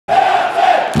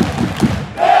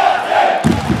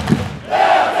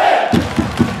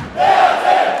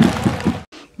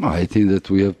think that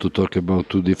we have to talk about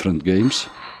two different games.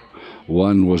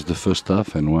 One was the first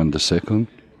half and one the second.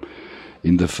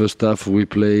 In the first half we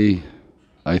play,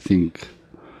 I think,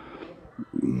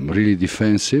 really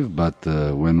defensive, but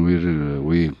when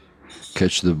we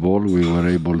catch the ball, we were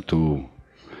able to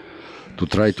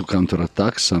try to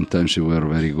counter-attack. Sometimes we were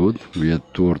very good. We had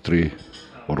 2 or 3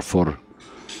 or 4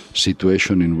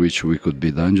 situations in which we could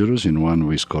be dangerous. In one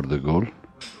we scored a goal.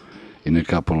 In a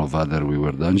couple of other we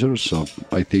were dangerous. So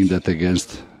I think that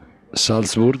against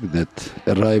Salzburg, that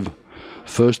arrived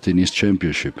first in his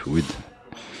championship with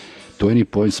 20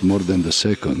 points more than the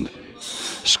second,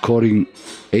 scoring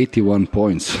 81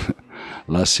 points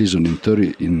last season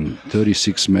in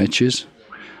 36 matches,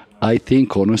 I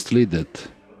think honestly that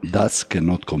Dutch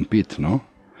cannot compete, no?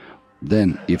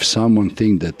 Then if someone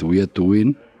thinks that we have to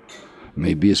win,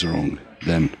 maybe it's wrong.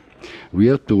 Then we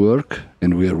have to work,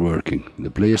 and we are working. The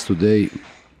players today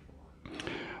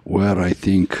were, I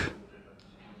think,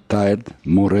 tired,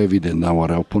 more heavy than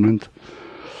our opponent,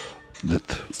 that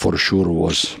for sure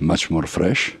was much more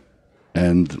fresh.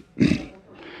 And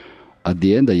at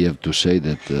the end, I have to say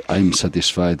that I'm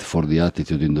satisfied for the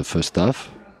attitude in the first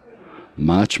half,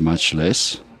 much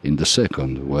less in the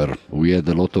second, where we had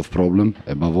a lot of problem,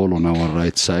 above all on our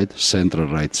right side, central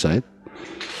right side,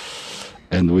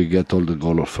 and we get all the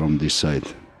goals from this side.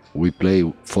 We play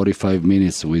 45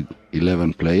 minutes with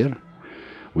 11 players.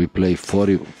 We play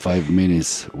 45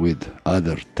 minutes with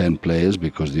other 10 players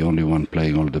because the only one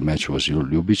playing all the match was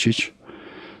Ljubicic.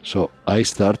 So I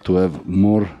start to have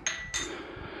more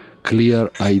clear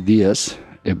ideas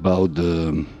about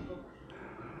the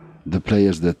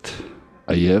players that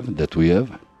we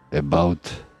have,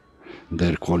 about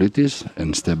their qualities,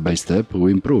 and step by step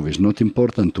we improve. It's not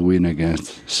important to win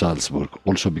against Salzburg,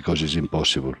 also because it's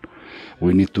impossible.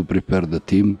 We need to prepare the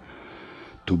team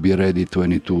to be ready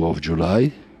 22 of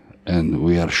July, and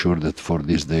we are sure that for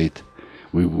this date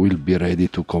we will be ready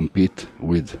to compete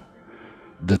with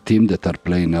the team that are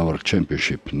playing our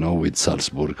championship, not with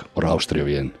Salzburg or Austria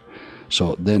Vienna.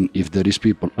 So then if there is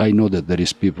people, I know that there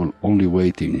is people only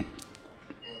waiting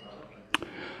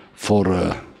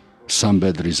for some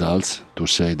bad results to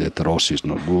say that Rossi is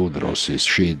not good, Rossi is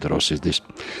shit, Rossi is this.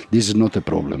 This is not a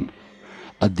problem.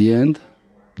 At the end,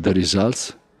 the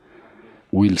results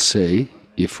will say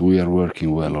if we are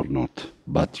working well or not.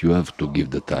 But you have to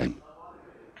give the time.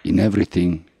 In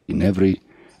everything, in every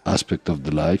aspect of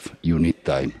the life, you need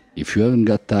time. If you haven't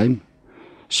got time,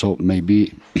 so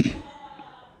maybe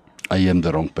I am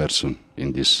the wrong person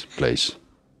in this place.